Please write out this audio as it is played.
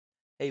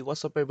Hey,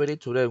 what's up everybody?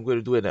 Today I'm going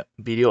to do a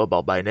video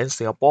about Binance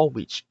Singapore,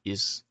 which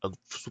is a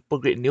super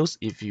great news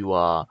if you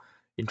are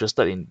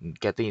interested in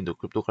getting into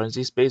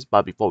cryptocurrency space.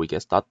 But before we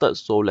get started,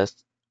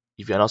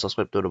 if you're not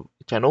subscribed to the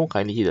channel,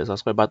 kindly hit the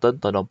subscribe button,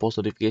 turn on post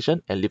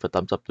notification, and leave a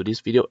thumbs up to this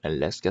video, and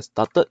let's get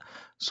started.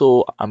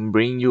 So I'm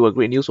bringing you a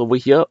great news over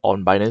here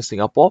on Binance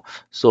Singapore.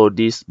 So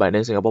this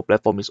Binance Singapore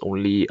platform is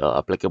only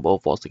applicable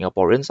for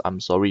Singaporeans.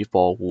 I'm sorry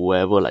for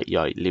whoever like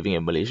you're living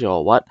in Malaysia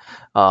or what.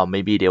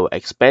 Maybe they will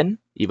expand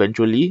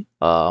eventually.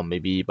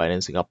 Maybe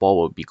Binance Singapore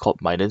will be called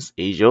Binance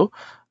Asia.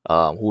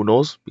 Who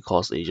knows?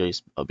 Because Asia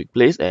is a big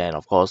place, and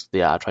of course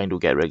they are trying to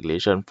get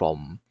regulation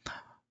from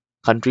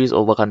countries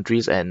over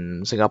countries,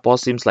 and Singapore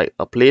seems like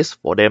a place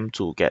for them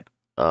to get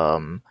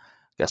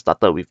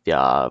started with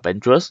their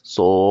ventures.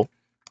 So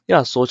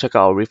yeah, so check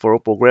out our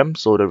referral program.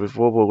 So the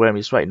referral program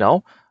is right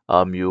now.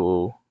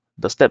 You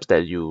the steps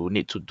that you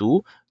need to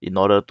do in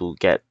order to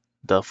get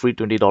the free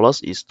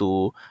 $20 is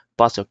to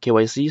pass your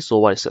KYC. So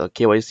what is a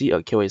KYC?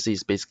 A KYC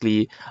is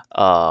basically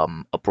a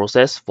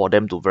process for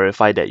them to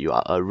verify that you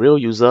are a real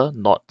user,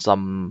 not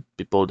some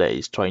people that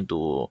is trying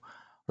to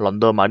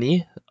launder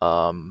money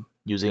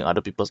using other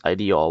people's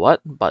ID or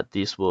what. But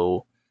this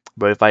will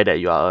verify that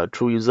you are a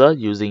true user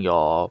using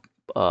your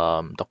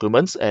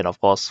documents, and of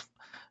course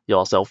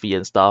your selfie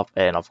and stuff,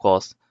 and of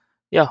course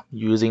yeah,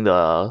 using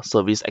the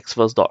service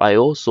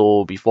xfirst.io.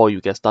 So before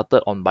you get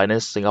started on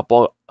Binance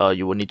Singapore,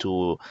 you will need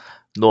to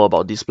know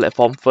about this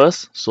platform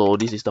first. So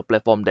this is the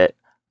platform that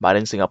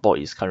Binance Singapore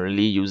is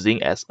currently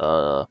using as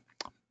a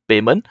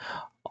payment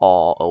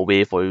or a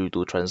way for you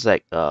to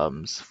transact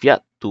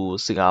fiat to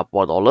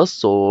Singapore dollars.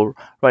 So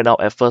right now,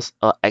 at first,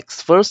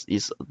 Xfirst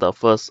is the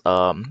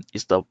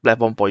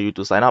platform for you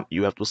to sign up.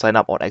 You have to sign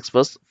up on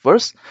Xfirst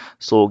first,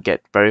 so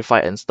get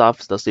verified and stuff.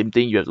 It's the same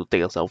thing. You have to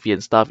take a selfie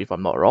and stuff, if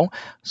I'm not wrong.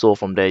 So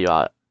from there, you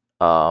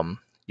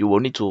will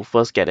need to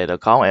first get an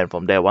account, and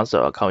from there, once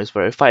the account is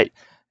verified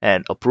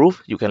and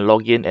approved, you can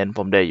log in, and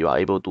from there, you are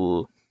able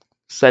to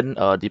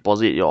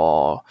deposit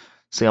your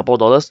Singapore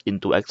dollars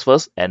into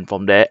Xfirst, and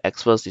from there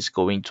Xfirst is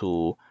going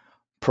to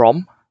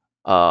prompt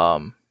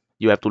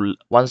you have to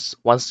once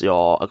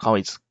your account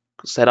is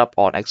set up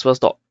on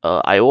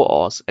xfirst.io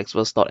or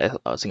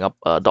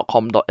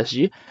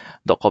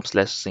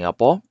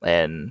xfirst.com.sg.com/Singapore.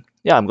 And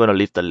yeah, I'm gonna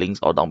leave the links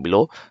all down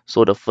below.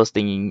 So the first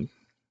thing,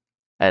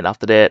 and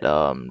after that,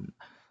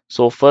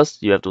 so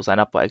first you have to sign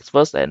up for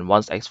Xfirst, and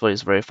once Xfirst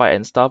is verified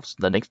and stuff,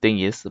 the next thing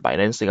is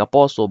Binance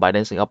Singapore. So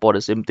Binance Singapore,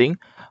 the same thing.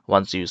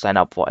 Once you sign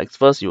up for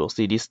Xfirst, you will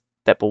see this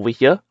tab over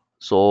here.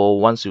 So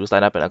once you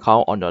sign up an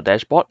account on your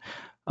dashboard,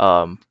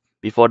 um,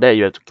 before that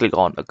you have to click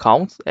on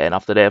accounts, and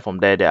after that, from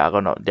there they are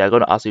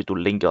gonna ask you to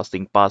link your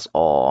SingPass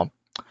or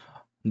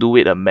do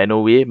it a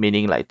manual way,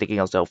 meaning like taking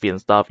a selfie and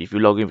stuff. If you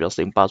log in with your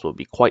SingPass, will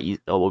be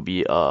will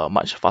be a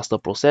much faster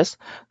process.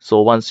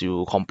 So once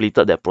you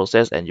completed that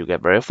process and you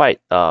get verified,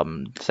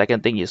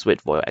 second thing is wait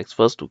for your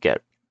Xfirst to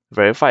get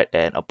verified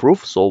and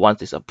approved. So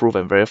once it's approved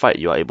and verified,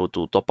 you are able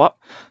to top up.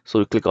 So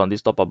you click on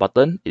this top up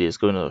button, it is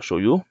going to show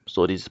you.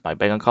 So this is my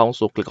bank account.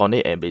 So click on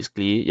it, and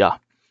basically, yeah,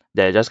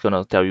 they're just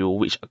gonna tell you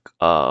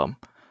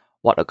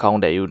what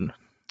account that you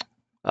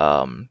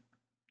um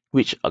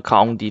which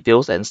account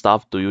details and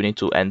stuff do you need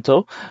to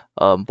enter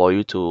for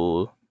you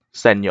to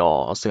send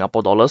your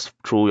Singapore dollars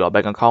through your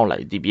bank account,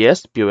 like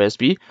DBS,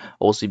 POSB,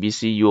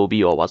 OCBC,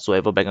 UOB, or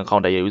whatsoever bank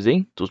account that you're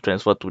using to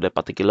transfer to that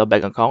particular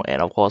bank account.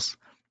 And of course,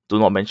 do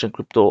not mention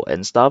crypto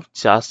and stuff,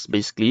 just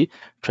basically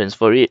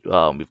transfer it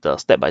with the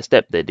step by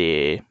step that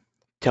they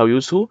tell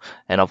you to.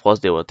 And of course,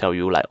 they will tell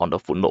you like on the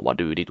footnote what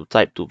do you need to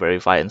type to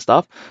verify and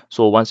stuff.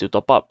 So once you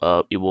top up,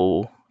 it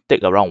will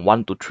take around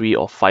 1 to 3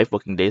 or 5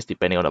 working days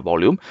depending on the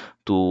volume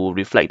to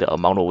reflect the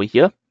amount over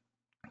here.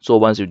 So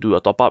once you do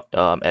a top up,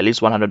 at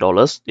least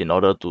 $100 in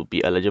order to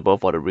be eligible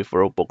for the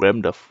referral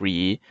program, the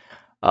free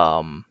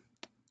um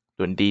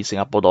 20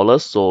 Singapore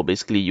dollars. So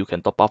basically you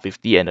can top up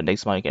 50, and the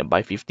next month you can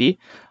buy 50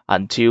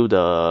 until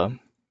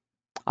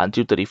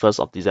 31st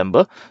of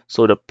December.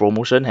 So the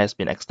promotion has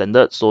been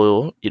extended.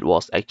 So it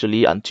was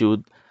actually until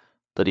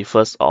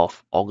 31st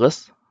of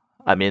August.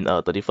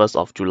 31st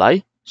of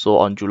July. So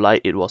on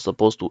July it was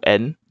supposed to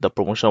end. The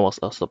promotion was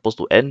supposed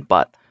to end,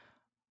 but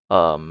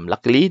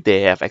luckily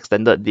they have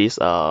extended this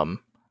 $20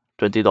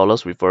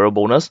 referral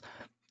bonus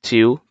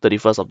till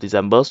 31st of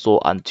December. So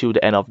until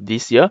the end of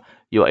this year,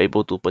 you are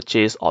able to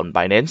purchase on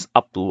Binance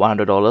up to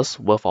 $100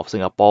 worth of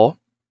Singapore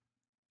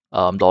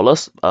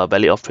dollars,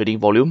 value of trading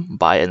volume,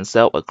 buy and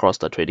sell across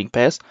the trading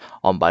pairs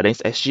on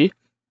Binance SG.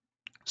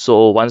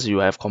 So once you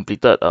have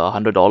completed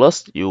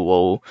 $100, you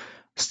will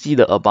see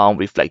the amount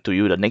reflect to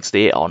you the next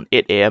day on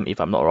 8 a.m. if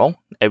I'm not wrong.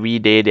 Every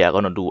day they are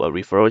gonna do a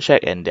referral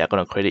check, and they are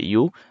gonna credit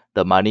you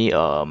the money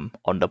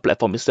on the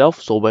platform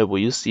itself. So where will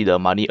you see the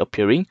money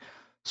appearing?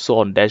 So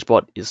on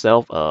dashboard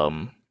itself,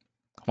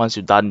 once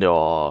you've done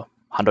your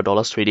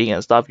 $100 trading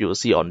and stuff, you will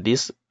see on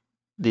this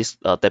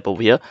tab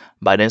over here,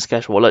 Binance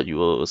Cash Wallet, you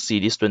will see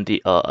this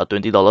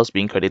 $20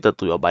 being credited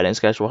to your Binance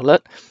Cash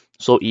Wallet.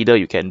 So either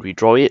you can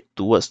withdraw it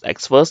towards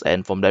Xfirst,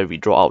 and from there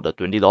withdraw out the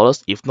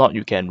 $20. If not,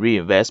 you can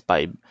reinvest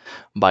by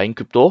buying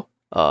crypto.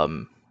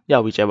 yeah,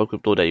 whichever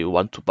crypto that you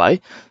want to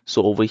buy.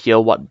 So over here,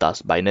 what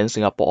does Binance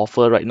Singapore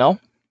offer right now?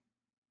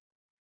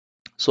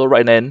 So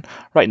right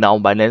now,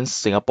 Binance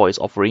Singapore is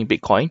offering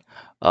Bitcoin.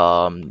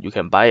 You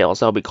can buy or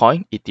sell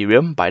Bitcoin,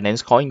 Ethereum,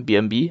 Binance Coin,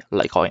 BNB,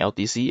 Litecoin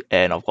LTC,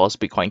 and of course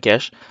Bitcoin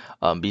Cash,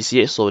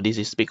 BCH. So this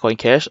is Bitcoin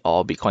Cash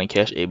or Bitcoin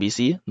Cash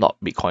ABC, not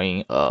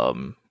Bitcoin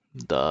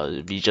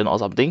the Vision or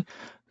something.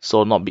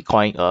 So not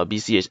Bitcoin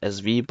BCH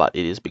SV, but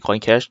it is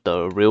Bitcoin Cash,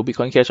 the real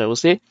Bitcoin Cash, I would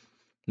say,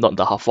 not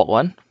the half fork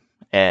one.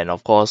 And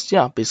of course,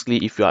 yeah,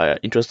 basically, if you are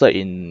interested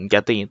in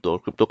getting into a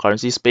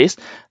cryptocurrency space,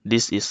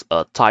 this is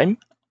a time.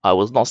 I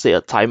will not say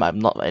a time. I'm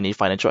not any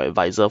financial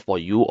advisor for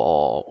you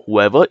or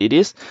whoever it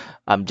is.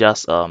 I'm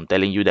just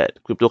telling you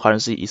that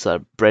cryptocurrency is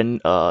a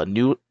brand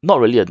new, not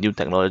really a new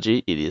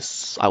technology. It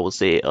is, I would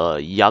say, a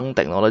young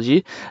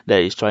technology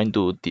that is trying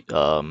to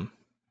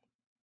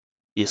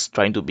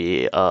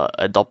be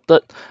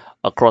adopted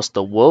across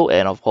the world.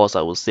 And of course,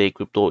 I would say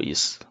crypto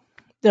is,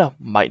 yeah,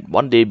 might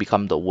one day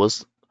become the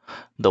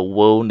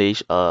world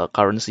nation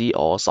currency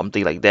or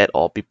something like that,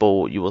 or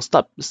people, you will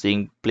start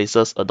seeing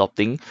places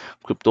adopting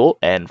crypto,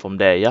 and from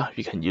there, yeah,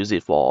 you can use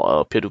it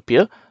for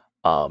peer-to-peer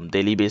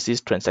daily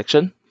basis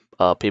transaction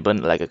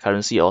payment, like a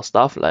currency or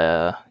stuff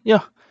like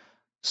yeah.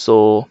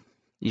 So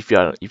if you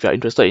are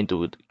interested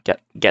into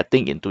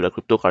getting into the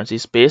cryptocurrency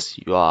space,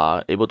 you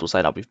are able to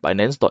sign up with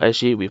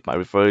Binance.sg with my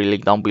referral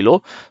link down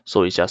below.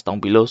 So it's just down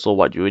below. So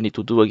what you need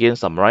to do, again,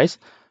 summarize,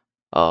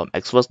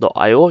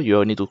 xverse.io,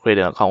 you'll need to create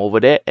an account over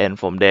there, and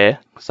from there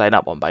sign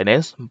up on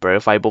Binance,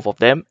 verify both of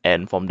them,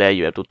 and from there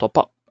you have to top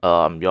up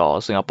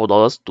your Singapore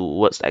dollars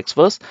towards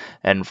xverse,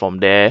 and from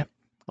there,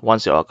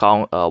 once your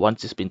account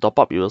once it's been top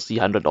up, you will see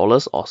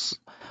 $100 or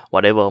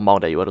whatever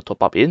amount that you want to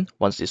top up in.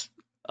 Once it's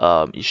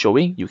is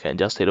showing, you can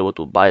just head over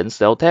to buy and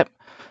sell tab.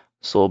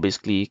 So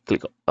basically,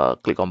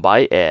 click on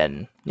buy,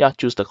 and yeah,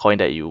 choose the coin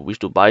that you wish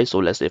to buy. So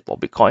let's say for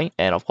Bitcoin,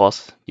 and of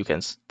course you can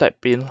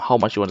type in how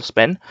much you want to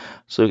spend.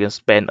 So you can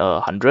spend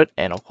 100,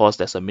 and of course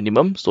there's a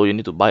minimum. So you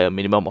need to buy a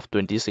minimum of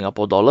 20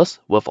 Singapore dollars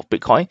worth of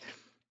Bitcoin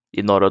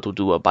in order to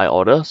do a buy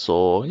order.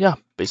 So yeah,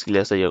 basically,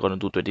 let's say you're gonna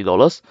do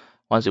 $20.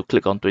 Once you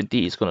click on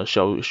 20, it's gonna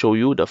show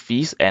you the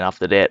fees, and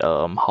after that,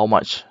 how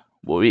much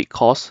will it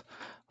cost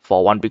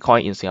for one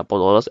Bitcoin in Singapore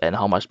dollars, and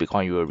how much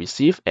Bitcoin you will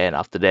receive. And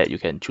after that, you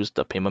can choose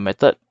the payment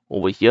method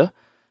over here.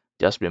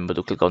 Just remember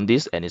to click on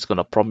this, and it's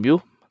gonna prompt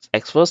you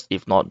X first,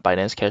 if not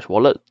Binance Cash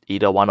Wallet,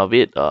 either one of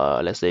it.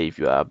 Let's say if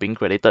you are being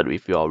credited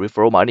with your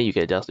referral money, you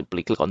can just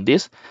simply click on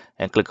this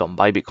and click on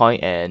buy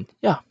Bitcoin, and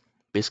yeah,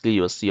 basically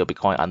you'll see your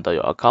Bitcoin under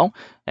your account,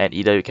 and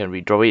either you can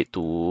withdraw it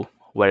to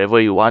wherever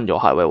you want, your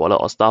hardware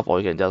wallet or stuff, or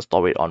you can just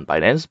store it on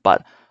Binance.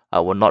 But I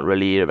would not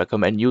really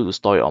recommend you to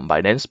store it on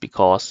Binance,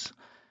 because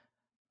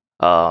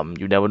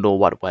you never know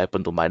what will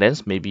happen to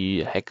Binance.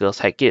 Maybe hackers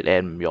hack it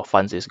and your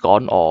funds is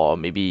gone, or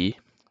maybe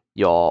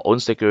your own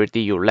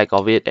security, you lack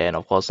of it, and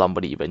of course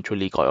somebody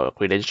eventually got your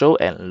credential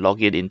and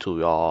log it into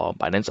your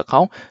Binance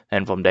account,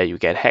 and from there you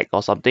get hacked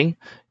or something.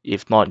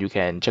 If not, you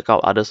can check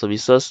out other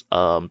services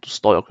to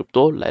store your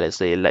crypto, like let's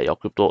say let your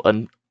crypto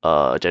earn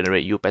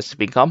generate you passive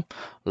income,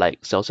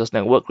 like Celsius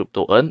Network,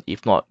 Crypto Earn.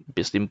 If not,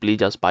 be simply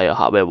just buy a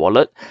hardware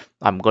wallet.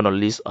 I'm gonna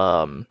list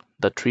the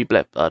three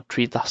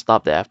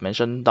stuff that I've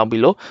mentioned down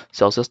below: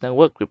 Celsius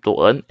Network,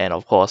 Crypto Earn, and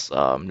of course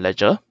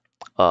Ledger,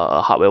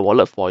 a hardware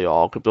wallet for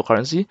your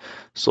cryptocurrency.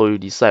 So you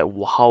decide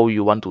how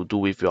you want to do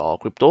with your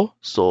crypto.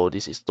 So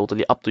this is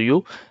totally up to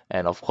you.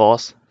 And of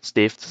course,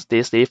 stay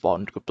safe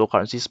on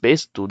cryptocurrency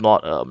space. Do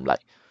not like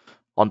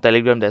on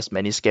Telegram, there's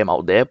many scam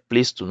out there.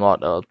 Please do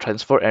not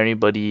transfer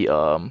anybody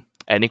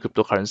any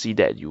cryptocurrency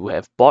that you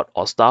have bought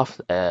or stuff.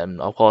 And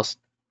of course,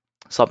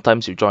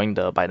 sometimes you join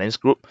the Binance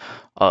group,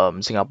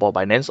 Singapore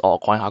Binance or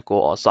CoinHako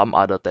or some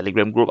other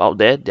Telegram group out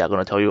there. They are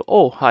gonna tell you,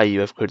 oh hi, you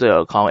have created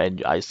your account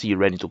and I see you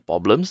ran into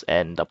problems,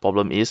 and the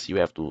problem is you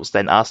have to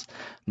send us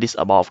this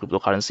amount of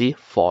cryptocurrency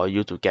for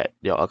you to get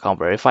your account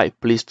verified.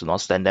 Please do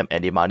not send them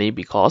any money,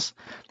 because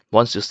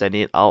once you send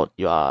it out,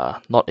 you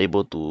are not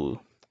able to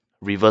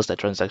reverse the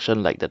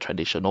transaction like the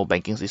traditional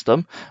banking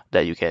system,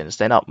 that you can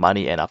send out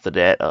money, and after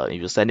that, if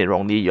you send it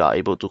wrongly, you are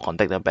able to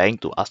contact the bank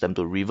to ask them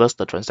to reverse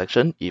the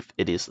transaction if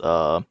it is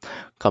a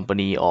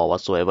company or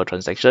whatsoever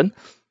transaction.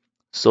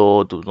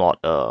 So do not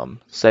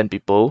send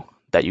people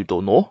that you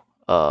don't know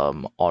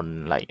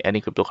on like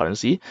any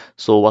cryptocurrency.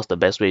 So what's the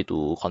best way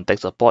to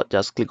contact support?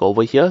 Just click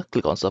over here,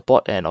 click on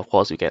support, and of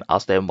course you can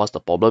ask them what's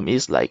the problem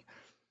is, like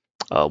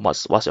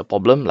what's your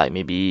problem, like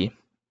maybe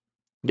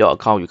your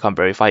account you can't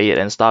verify it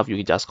and stuff. You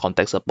can just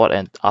contact support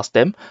and ask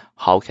them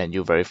how can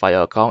you verify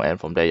your account, and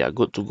from there you're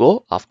good to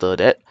go after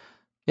that.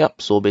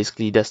 Yep, so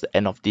basically that's the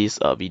end of this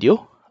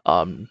video.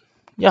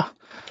 Yeah,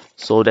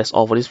 so that's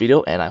all for this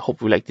video, and I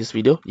hope you like this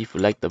video. If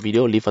you like the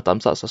video, leave a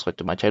thumbs up, subscribe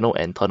to my channel,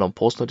 and turn on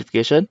post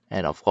notification,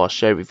 and of course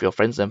share with your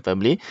friends and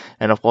family.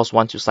 And of course,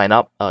 once you sign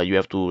up, you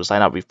have to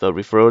sign up with the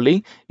referral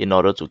link in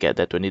order to get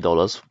that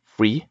 $20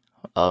 free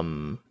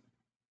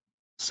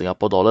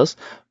Singapore dollars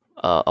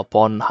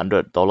upon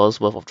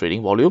 $100 worth of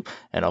trading volume.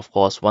 And of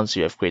course, once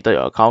you have created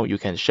your account, you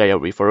can share your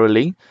referral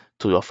link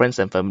to your friends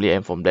and family,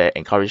 and from there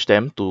encourage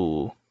them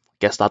to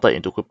get started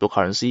into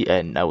cryptocurrency,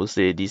 and I would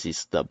say this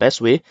is the best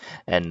way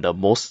and the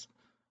most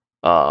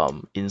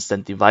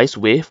incentivized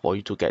way for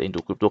you to get into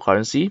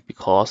cryptocurrency,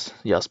 because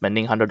you're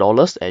spending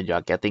 $100 and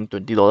you're getting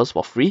 $20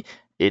 for free.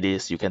 It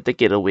is, you can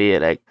take it away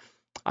like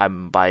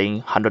I'm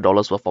buying $100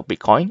 worth of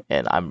Bitcoin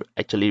and I'm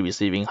actually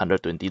receiving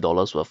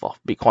 $120 worth of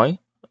Bitcoin.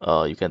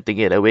 You can think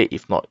it that way.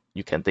 If not,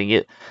 you can think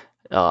it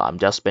I'm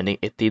just spending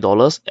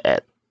 $80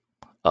 at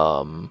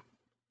um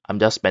I'm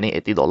just spending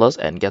 $80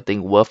 and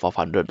getting worth of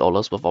 $100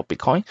 worth of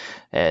Bitcoin.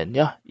 And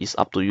yeah, it's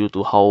up to you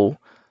to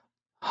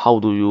how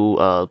do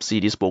you see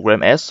this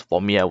program as.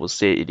 For me, I would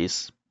say it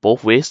is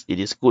both ways. It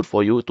is good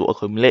for you to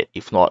accumulate,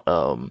 if not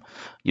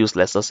use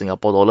lesser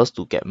Singapore dollars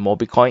to get more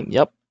Bitcoin.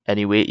 Yep.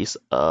 Anyway,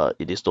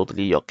 it is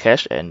totally your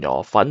cash and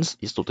your funds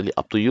is totally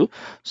up to you.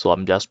 So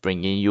I'm just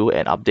bringing you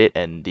an update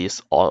and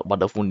this all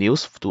wonderful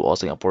news to all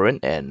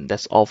Singaporean, and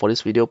that's all for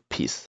this video. Peace.